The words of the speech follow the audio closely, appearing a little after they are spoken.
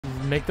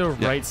Make the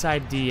right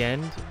side D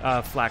end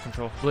flat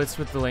control. Blitz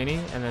with Delaney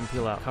and then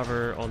peel out.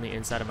 Cover on the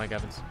inside of Mike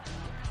Evans.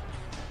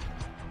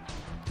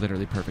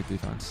 Literally perfect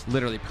defense.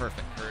 Literally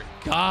perfect, Kurt.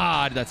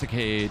 God, that's a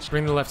cage.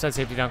 Bring the left side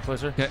safety down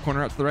closer. Okay,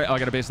 corner out to the right. Oh, I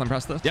got a baseline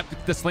press this. Yep,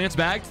 the slant's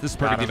bagged. This is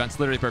perfect defense.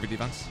 Literally perfect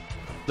defense.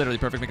 Literally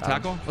perfect. Make a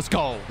tackle. Let's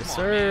go. Yes,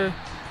 sir.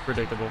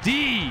 Predictable.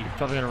 D.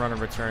 Probably gonna run a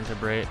return to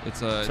Brait. It's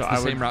the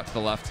same route to the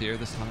left here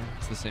this time.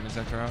 It's the same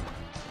exact route.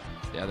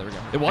 Yeah, there we go.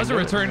 It was a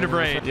return to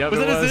Brait. Yep, was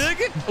it a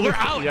zig? We're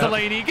out, Yep.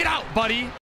 Delaney. Get out, buddy.